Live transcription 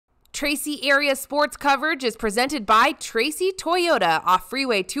Tracy area sports coverage is presented by Tracy Toyota off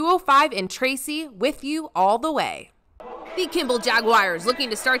Freeway 205 in Tracy, with you all the way. The Kimball Jaguars looking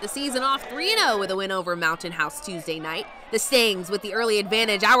to start the season off 3-0 with a win over Mountain House Tuesday night. The Stangs with the early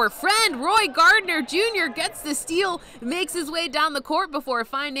advantage. Our friend Roy Gardner Jr. gets the steal, makes his way down the court before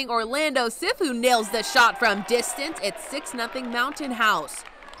finding Orlando Sif, who nails the shot from distance. It's 6-0 Mountain House.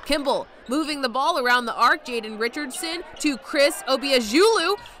 Kimball moving the ball around the arc. JAYDEN Richardson to Chris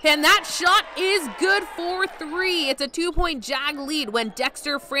OBIAJULU, and that shot is good for 3. It's a 2-point Jag lead when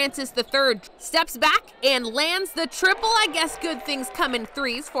Dexter Francis III steps back and lands the triple. I guess good things come in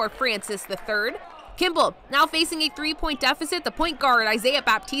threes for Francis III. Kimball now facing a 3-point deficit. The point guard Isaiah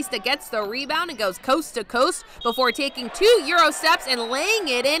Baptista gets the rebound and goes coast to coast before taking 2 Euro steps and laying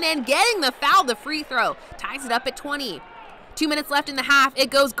it in and getting the foul. The free throw ties it up at 20. 2 minutes left in the half.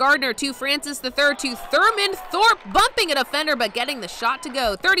 It goes Gardner to Francis III to THURMOND. Thorpe bumping a defender but getting the shot to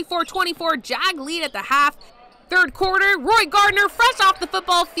go. 34-24 Jag lead at the half. Third quarter, Roy Gardner fresh off the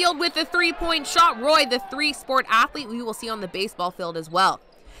football field with a 3-point shot. Roy, the 3-sport athlete we will see on the baseball field as well.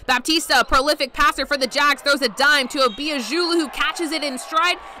 Baptista, a prolific passer for the Jags, throws a dime to OBIAJULU, who catches it in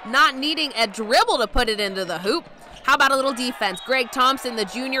stride, not needing a dribble to put it into the hoop. How about a little defense? Greg Thompson, the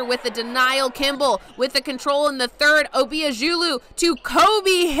junior, with the denial. Kimball with the control in the third. OBIAJULU to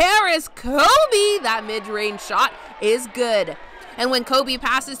Kobe Harris. Kobe, that mid-range shot is good. And when Kobe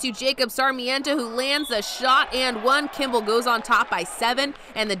passes to Jacob Sarmiento, who lands the shot and one, Kimball goes on top by 7,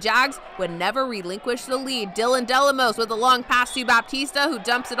 and the Jags would never relinquish the lead. Dylan Delamos with a long pass to Baptista, who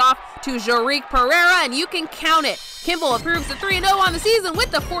dumps it off to Jarick Pereira, and you can count it. Kimball approves the 3-0 on the season with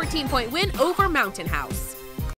the 14-point win over Mountain House.